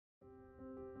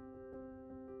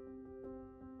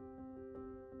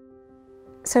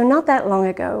So not that long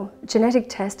ago, genetic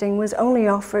testing was only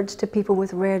offered to people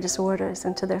with rare disorders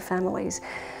and to their families.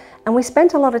 And we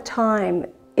spent a lot of time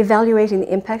evaluating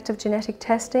the impact of genetic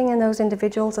testing in those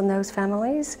individuals and those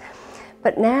families.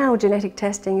 But now genetic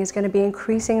testing is going to be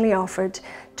increasingly offered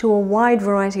to a wide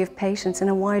variety of patients in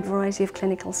a wide variety of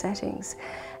clinical settings.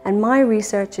 And my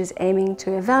research is aiming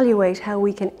to evaluate how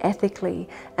we can ethically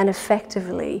and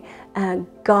effectively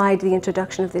guide the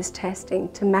introduction of this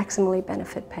testing to maximally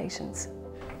benefit patients.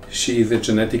 She is a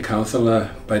genetic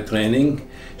counsellor by training.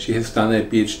 She has done a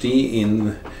PhD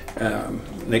in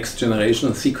next generation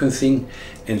sequencing,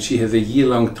 and she has a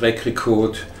year-long track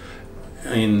record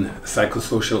in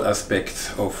psychosocial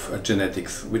aspects of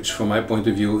genetics, which from my point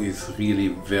of view is really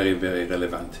very, very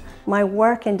relevant. My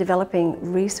work in developing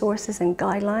resources and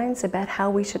guidelines about how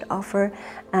we should offer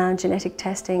genetic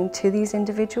testing to these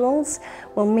individuals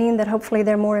will mean that hopefully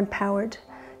they're more empowered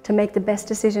to make the best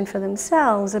decision for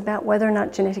themselves about whether or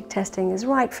not genetic testing is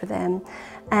right for them,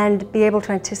 and be able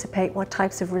to anticipate what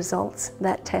types of results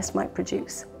that test might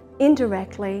produce.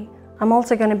 Indirectly, I'm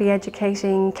also going to be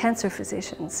educating cancer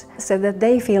physicians so that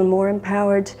they feel more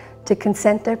empowered to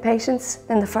consent their patients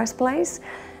in the first place,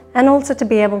 and also to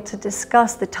be able to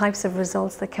discuss the types of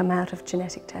results that come out of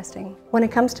genetic testing. When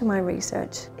it comes to my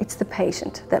research, it's the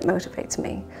patient that motivates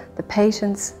me, the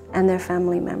patients and their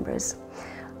family members.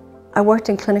 I worked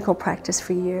in clinical practice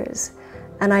for years,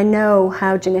 and I know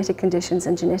how genetic conditions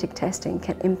and genetic testing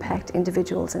can impact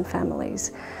individuals and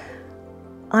families.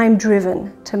 I'm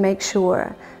driven to make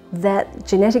sure that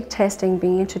genetic testing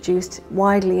being introduced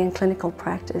widely in clinical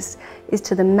practice is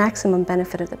to the maximum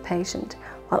benefit of the patient,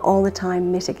 while all the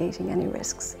time mitigating any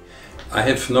risks. I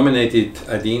have nominated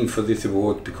Aideen for this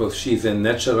award because she's a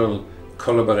natural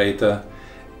collaborator,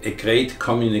 a great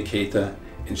communicator,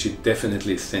 and she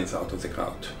definitely stands out of the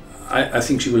crowd. I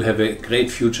think she will have a great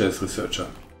future as a researcher.